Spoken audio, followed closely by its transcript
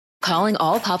Calling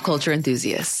all pop culture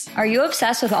enthusiasts. Are you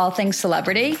obsessed with all things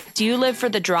celebrity? Do you live for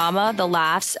the drama, the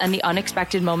laughs, and the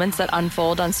unexpected moments that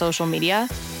unfold on social media?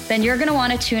 Then you're going to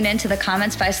want to tune in to the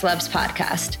Comments by Celebs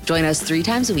podcast. Join us 3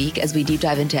 times a week as we deep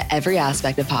dive into every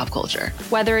aspect of pop culture.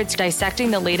 Whether it's dissecting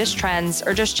the latest trends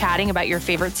or just chatting about your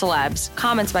favorite celebs,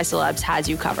 Comments by Celebs has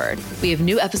you covered. We have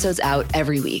new episodes out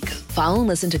every week. Follow and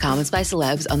listen to Comments by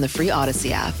Celebs on the free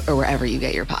Odyssey app or wherever you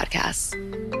get your podcasts.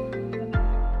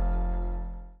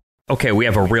 Okay, we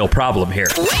have a real problem here.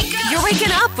 You're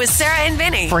waking up with Sarah and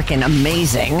Vinny. Freaking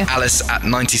amazing. Alice at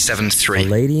 97.3. A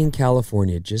lady in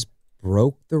California just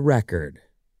broke the record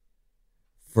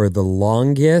for the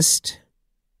longest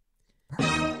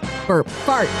Burp.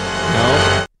 Fart.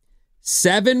 No.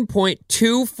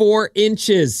 7.24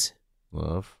 inches.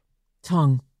 Love.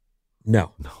 Tongue.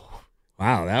 No.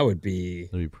 Wow, that would be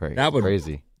crazy. That would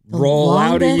crazy. Roll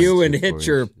out of you and hit 2.4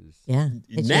 your inches. Yeah.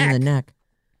 Hit you in the neck.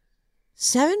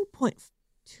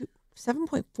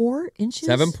 7.4 inches?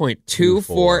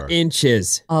 7.24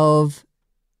 inches. Of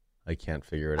I can't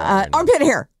figure it out. armpit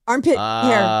hair. Armpit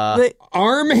hair. The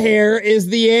Arm hair is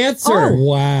the answer. Arm.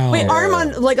 Wow. Wait, arm on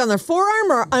the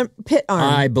forearm or armpit arm?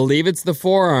 I believe it's the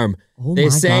forearm. Oh They my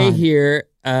say God. here,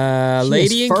 She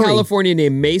lady is in furry. California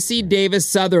named Macy Davis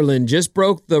Sutherland just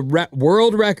broke the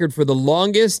world record for the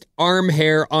longest arm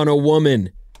hair on a woman.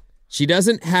 She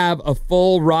doesn't have a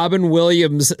full Robin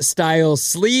Williams style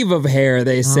sleeve of hair,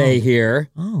 they say here.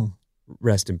 Oh.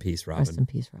 Rest in peace, Robin. Rest in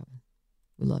peace, Robin.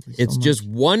 We love you so It's much. just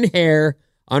one hair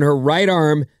on her right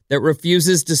arm that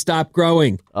refuses to stop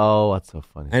growing. Oh, that's so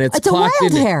funny. And it's a clocked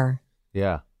wild in. hair.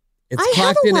 Yeah. It's I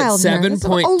have clocked a in at wild hair. That's- oh,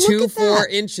 look at 7.24 that.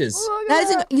 inches. That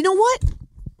is, you know what?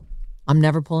 I'm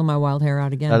never pulling my wild hair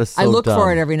out again. That is so I look dumb.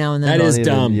 for it every now and then. That is Don't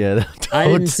even- dumb. Yeah. I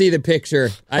didn't see the picture.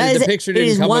 The picture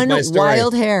didn't come with my story. It is one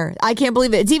wild hair. I can't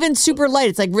believe it. It's even super light.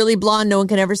 It's like really blonde. No one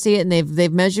can ever see it, and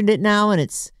they've measured it now, and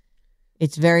it's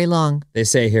very long. They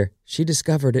say here, she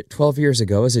discovered it 12 years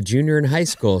ago as a junior in high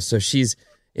school, so she's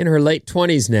in her late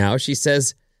 20s now. She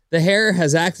says the hair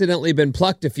has accidentally been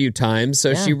plucked a few times,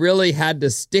 so she really had to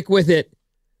stick with it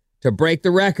to break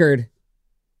the record.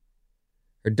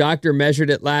 Her doctor measured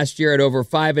it last year at over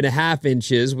 5.5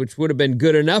 inches, which would have been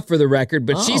good enough for the record,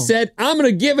 but she said, I'm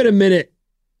going to give it a minute.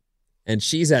 And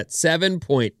she's at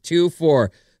 7.24.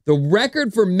 The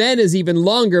record for men is even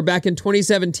longer. Back in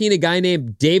 2017, a guy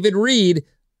named David Reed,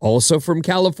 also from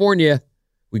California,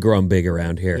 we grow them big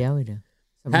around here, Yeah, we do.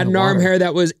 Some had in an the arm water. hair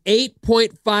that was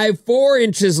 8.54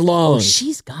 inches long. Oh,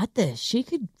 she's got this. She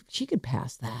could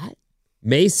pass that.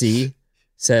 Macy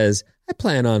says, I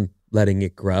plan on letting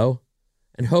it grow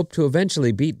and hope to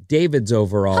eventually beat David's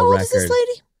overall How old record. is this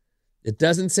lady? It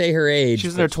doesn't say her age.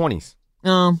 She's in her 20s.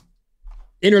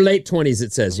 In her late 20s,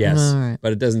 it says, yes. All right.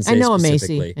 But it doesn't say I know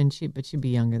specifically. a Macy, but she'd be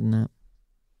younger than that.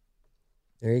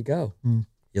 There you go. Mm.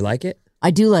 You like it?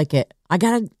 I do like it. I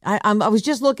was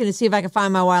just looking to see if I could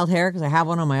find my wild hair because I have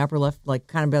one on my upper left, like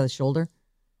kind of by the shoulder.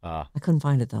 I couldn't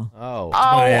find it though. Oh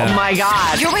my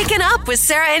God. You're waking up with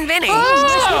Sarah and Vinny.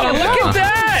 Oh, look at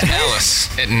that. Alice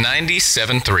at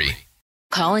 97.3.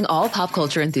 Calling all pop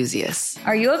culture enthusiasts.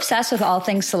 Are you obsessed with all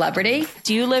things celebrity?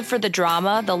 Do you live for the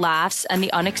drama, the laughs, and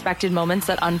the unexpected moments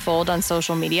that unfold on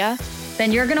social media?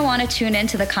 Then you're going to want to tune in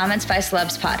to the Comments by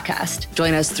Celebs podcast.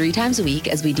 Join us 3 times a week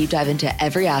as we deep dive into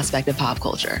every aspect of pop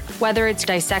culture. Whether it's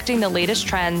dissecting the latest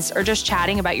trends or just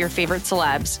chatting about your favorite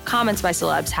celebs, Comments by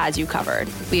Celebs has you covered.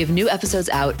 We have new episodes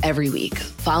out every week.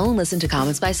 Follow and listen to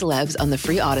Comments by Celebs on the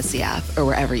free Odyssey app or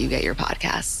wherever you get your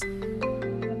podcasts.